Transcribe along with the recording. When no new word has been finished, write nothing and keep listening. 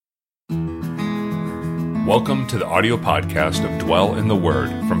Welcome to the audio podcast of Dwell in the Word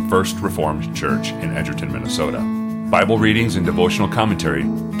from First Reformed Church in Edgerton, Minnesota. Bible readings and devotional commentary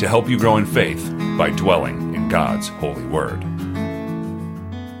to help you grow in faith by dwelling in God's holy Word.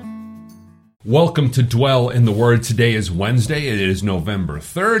 Welcome to Dwell in the Word. Today is Wednesday. It is November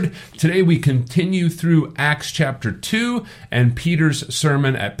 3rd. Today we continue through Acts chapter 2 and Peter's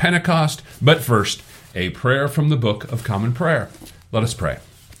sermon at Pentecost. But first, a prayer from the Book of Common Prayer. Let us pray.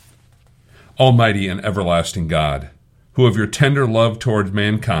 Almighty and everlasting God, who of your tender love toward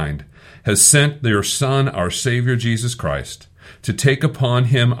mankind has sent your Son, our Savior Jesus Christ, to take upon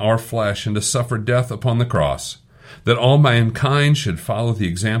him our flesh and to suffer death upon the cross, that all mankind should follow the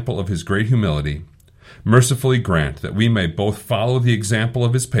example of his great humility, mercifully grant that we may both follow the example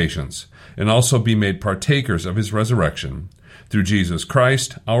of his patience and also be made partakers of his resurrection. Through Jesus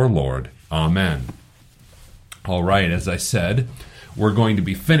Christ our Lord. Amen. All right, as I said, we're going to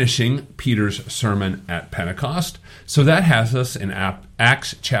be finishing Peter's sermon at Pentecost. So that has us in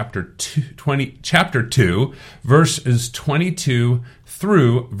Acts chapter 2, verses 22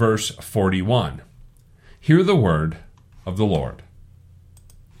 through verse 41. Hear the word of the Lord.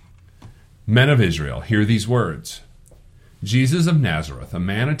 Men of Israel, hear these words. Jesus of Nazareth, a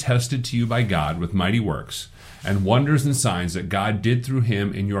man attested to you by God with mighty works and wonders and signs that God did through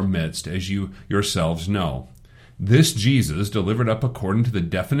him in your midst, as you yourselves know. This Jesus, delivered up according to the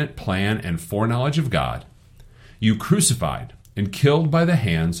definite plan and foreknowledge of God, you crucified and killed by the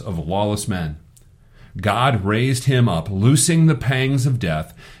hands of lawless men. God raised him up, loosing the pangs of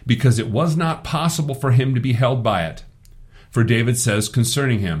death, because it was not possible for him to be held by it. For David says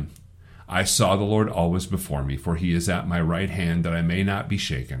concerning him, I saw the Lord always before me, for he is at my right hand, that I may not be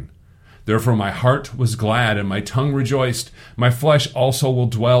shaken. Therefore my heart was glad, and my tongue rejoiced. My flesh also will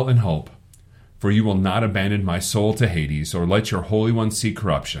dwell in hope. For you will not abandon my soul to Hades, or let your Holy One see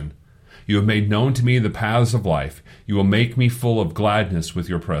corruption. You have made known to me the paths of life. You will make me full of gladness with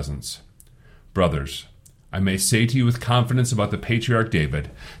your presence. Brothers, I may say to you with confidence about the patriarch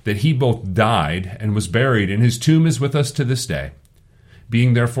David, that he both died and was buried, and his tomb is with us to this day.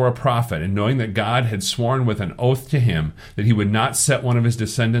 Being therefore a prophet, and knowing that God had sworn with an oath to him that he would set one of his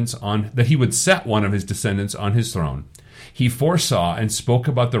descendants on his throne, he foresaw and spoke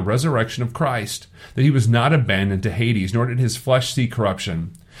about the resurrection of Christ, that he was not abandoned to Hades, nor did his flesh see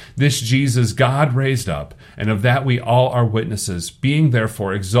corruption. This Jesus God raised up, and of that we all are witnesses, being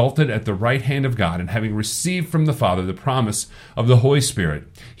therefore exalted at the right hand of God, and having received from the Father the promise of the Holy Spirit,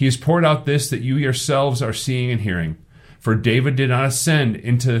 he has poured out this that you yourselves are seeing and hearing. For David did not ascend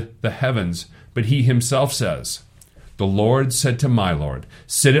into the heavens, but he himself says, The Lord said to my Lord,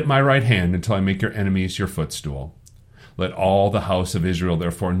 Sit at my right hand until I make your enemies your footstool. Let all the house of Israel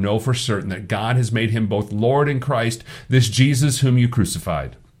therefore know for certain that God has made him both Lord and Christ, this Jesus whom you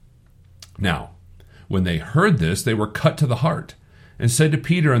crucified. Now, when they heard this, they were cut to the heart, and said to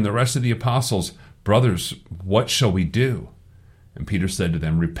Peter and the rest of the apostles, Brothers, what shall we do? And Peter said to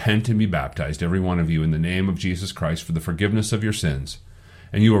them, Repent and be baptized, every one of you, in the name of Jesus Christ, for the forgiveness of your sins,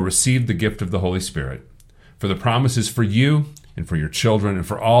 and you will receive the gift of the Holy Spirit. For the promise is for you, and for your children, and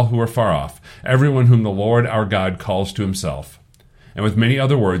for all who are far off, everyone whom the Lord our God calls to himself. And with many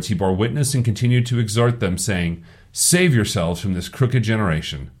other words he bore witness and continued to exhort them, saying, Save yourselves from this crooked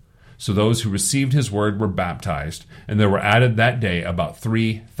generation. So those who received his word were baptized, and there were added that day about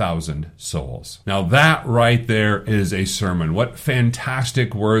 3,000 souls. Now that right there is a sermon. What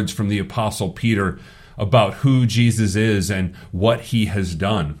fantastic words from the Apostle Peter about who Jesus is and what he has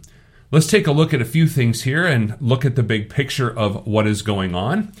done. Let's take a look at a few things here and look at the big picture of what is going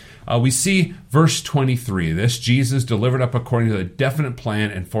on. We see verse 23, this Jesus delivered up according to the definite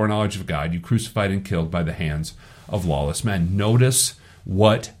plan and foreknowledge of God, you crucified and killed by the hands of lawless men. Notice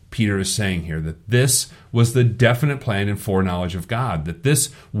what Peter is saying here, that this was the definite plan and foreknowledge of God, that this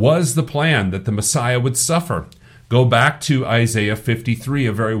was the plan that the Messiah would suffer. Go back to Isaiah 53,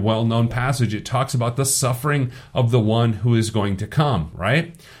 a very well-known passage. It talks about the suffering of the one who is going to come,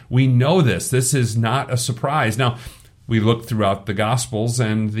 right? We know this. This is not a surprise. Now, we look throughout the Gospels,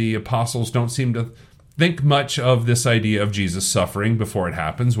 and the apostles don't seem to think much of this idea of Jesus suffering before it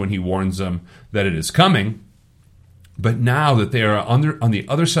happens, when he warns them that it is coming. But now that they are on the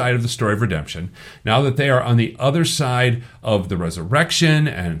other side of the story of redemption, now that they are on the other side of the resurrection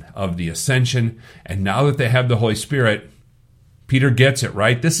and of the ascension, and now that they have the Holy Spirit, Peter gets it,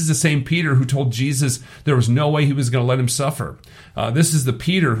 right? This is the same Peter who told Jesus there was no way he was going to let him suffer. This is the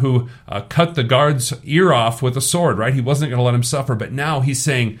Peter who cut the guard's ear off with a sword, right? He wasn't going to let him suffer, but now he's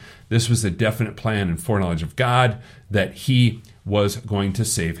saying this was the definite plan and foreknowledge of God, that he was going to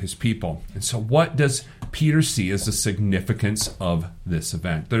save his people. And so what does Peter see as the significance of this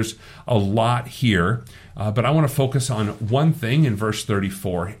event? There's a lot here, but I want to focus on one thing in verse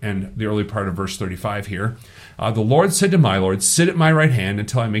 34 and the early part of verse 35 here. The Lord said to my Lord, sit at my right hand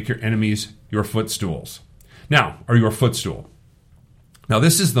until I make your enemies your footstools. Now, or your footstool. Now,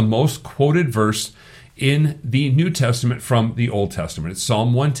 this is the most quoted verse in the New Testament from the Old Testament. It's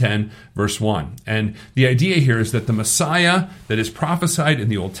Psalm 110, verse 1. And the idea here is that the Messiah that is prophesied in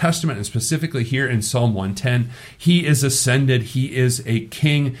the Old Testament, and specifically here in Psalm 110, he is ascended, he is a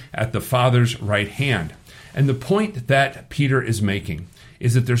king at the Father's right hand. And the point that Peter is making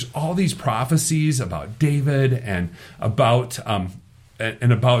is that there's all these prophecies about David and about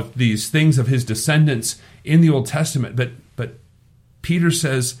these things of his descendants in the Old Testament, but Peter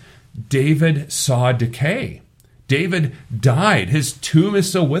says David saw decay. David died. His tomb is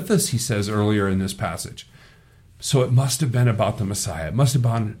still with us, he says earlier in this passage. So it must have been about the Messiah. It must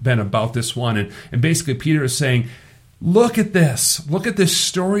have been about this one. And basically Peter is saying, look at this. Look at this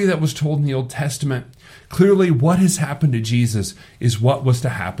story that was told in the Old Testament. Clearly what has happened to Jesus is what was to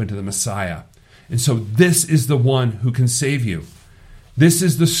happen to the Messiah. And so this is the one who can save you. This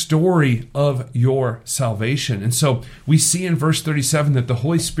is the story of your salvation. And so we see in verse 37 that the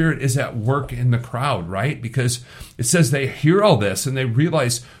Holy Spirit is at work in the crowd, right? Because it says they hear all this and they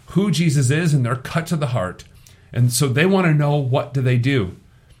realize who Jesus is and they're cut to the heart. And so they want to know, what do they do?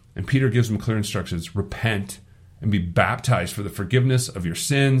 And Peter gives them clear instructions. Repent and be baptized for the forgiveness of your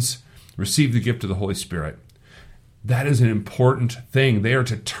sins. Receive the gift of the Holy Spirit. That is an important thing. They are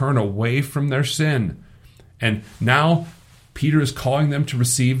to turn away from their sin. And now Peter is calling them to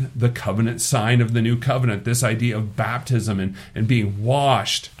receive the covenant sign of the new covenant, this idea of baptism and being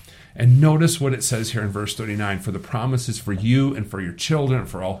washed. And notice what it says here in verse 39, for the promise is for you and for your children and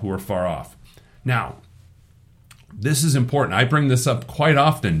for all who are far off. Now, this is important. I bring this up quite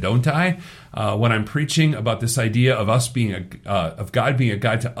often, don't I? When I'm preaching about this idea of us being of God being a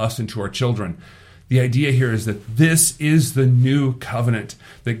God to us and to our children. The idea here is that this is the new covenant,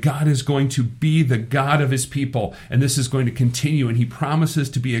 that God is going to be the God of his people, and this is going to continue, and he promises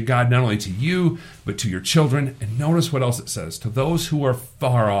to be a God not only to you, but to your children. And notice what else it says, to those who are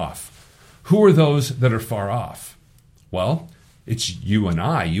far off. Who are those that are far off? Well, it's you and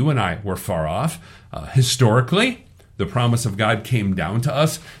I. You and I were far off. Historically, the promise of God came down to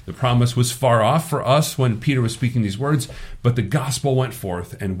us. The promise was far off for us when Peter was speaking these words, but the gospel went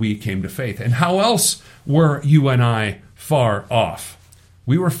forth and we came to faith. And how else were you and I far off?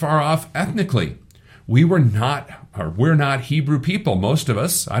 We were far off ethnically. We're not Hebrew people, most of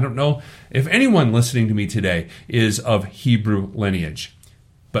us. I don't know if anyone listening to me today is of Hebrew lineage.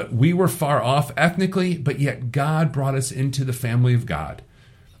 But we were far off ethnically, but yet God brought us into the family of God.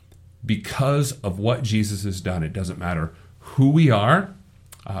 Because of what Jesus has done, it doesn't matter who we are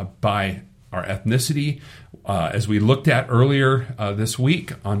by our ethnicity. As we looked at earlier this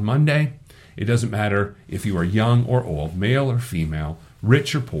week on Monday, it doesn't matter if you are young or old, male or female,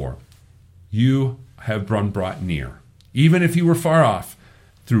 rich or poor. You have been brought near. Even if you were far off,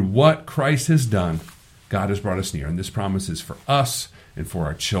 through what Christ has done, God has brought us near. And this promise is for us and for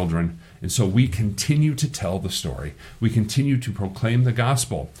our children. And so we continue to tell the story. We continue to proclaim the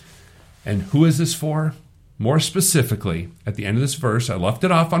gospel. And who is this for? More specifically, at the end of this verse, I left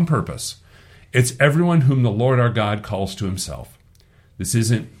it off on purpose. It's everyone whom the Lord our God calls to himself. This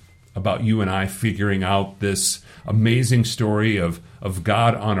isn't about you and I figuring out this amazing story of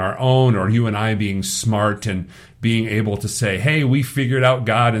God on our own, or you and I being smart and being able to say, hey, we figured out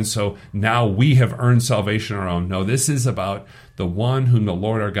God, and so now we have earned salvation on our own. No, this is about the one whom the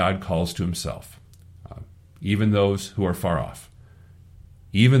Lord our God calls to himself, even those who are far off.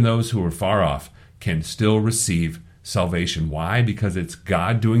 Even those who are far off can still receive salvation. Why? Because it's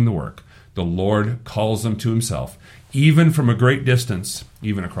God doing the work. The Lord calls them to himself, even from a great distance,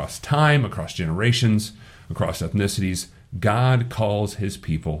 even across time, across generations, across ethnicities. God calls his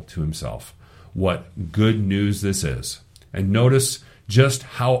people to himself. What good news this is. And notice just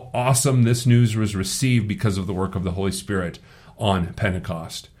how awesome this news was received because of the work of the Holy Spirit on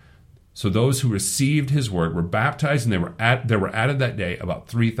Pentecost. So those who received his word were baptized, and there were added that day about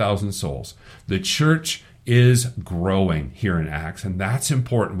 3,000 souls. The church is growing here in Acts, and that's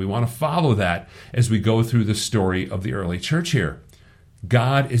important. We want to follow that as we go through the story of the early church here.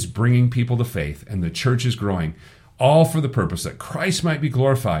 God is bringing people to faith, and the church is growing, all for the purpose that Christ might be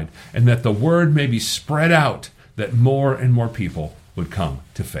glorified and that the word may be spread out, that more and more people would come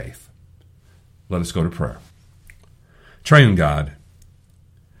to faith. Let us go to prayer. Triune God,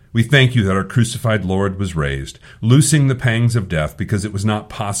 we thank you that our crucified Lord was raised, loosing the pangs of death because it was not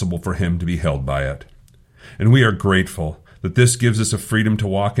possible for him to be held by it. And we are grateful that this gives us a freedom to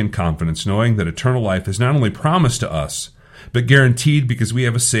walk in confidence, knowing that eternal life is not only promised to us, but guaranteed because we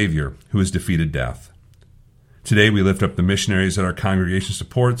have a Savior who has defeated death. Today we lift up the missionaries that our congregation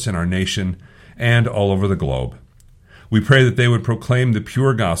supports in our nation and all over the globe. We pray that they would proclaim the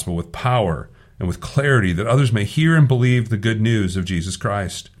pure gospel with power and with clarity, that others may hear and believe the good news of Jesus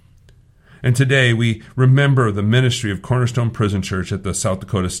Christ. And today we remember the ministry of Cornerstone Prison Church at the South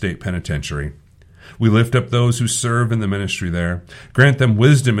Dakota State Penitentiary. We lift up those who serve in the ministry there. Grant them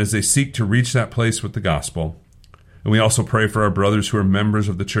wisdom as they seek to reach that place with the gospel. And we also pray for our brothers who are members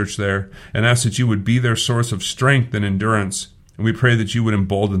of the church there and ask that you would be their source of strength and endurance. And we pray that you would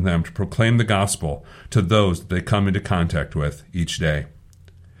embolden them to proclaim the gospel to those that they come into contact with each day.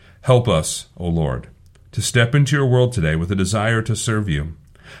 Help us, O Lord, to step into your world today with a desire to serve you.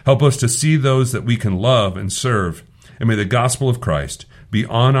 Help us to see those that we can love and serve, and may the gospel of Christ be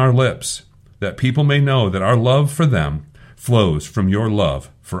on our lips, that people may know that our love for them flows from your love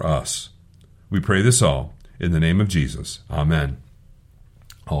for us. We pray this all in the name of Jesus. Amen.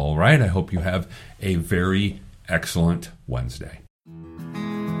 All right, I hope you have a very excellent Wednesday.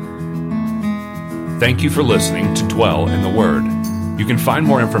 Thank you for listening to Dwell in the Word. You can find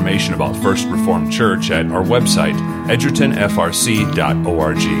more information about First Reformed Church at our website,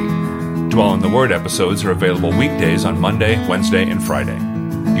 edgertonfrc.org. Dwell in the Word episodes are available weekdays on Monday, Wednesday, and Friday.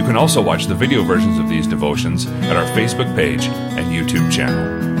 You can also watch the video versions of these devotions at our Facebook page and YouTube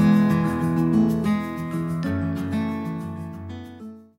channel.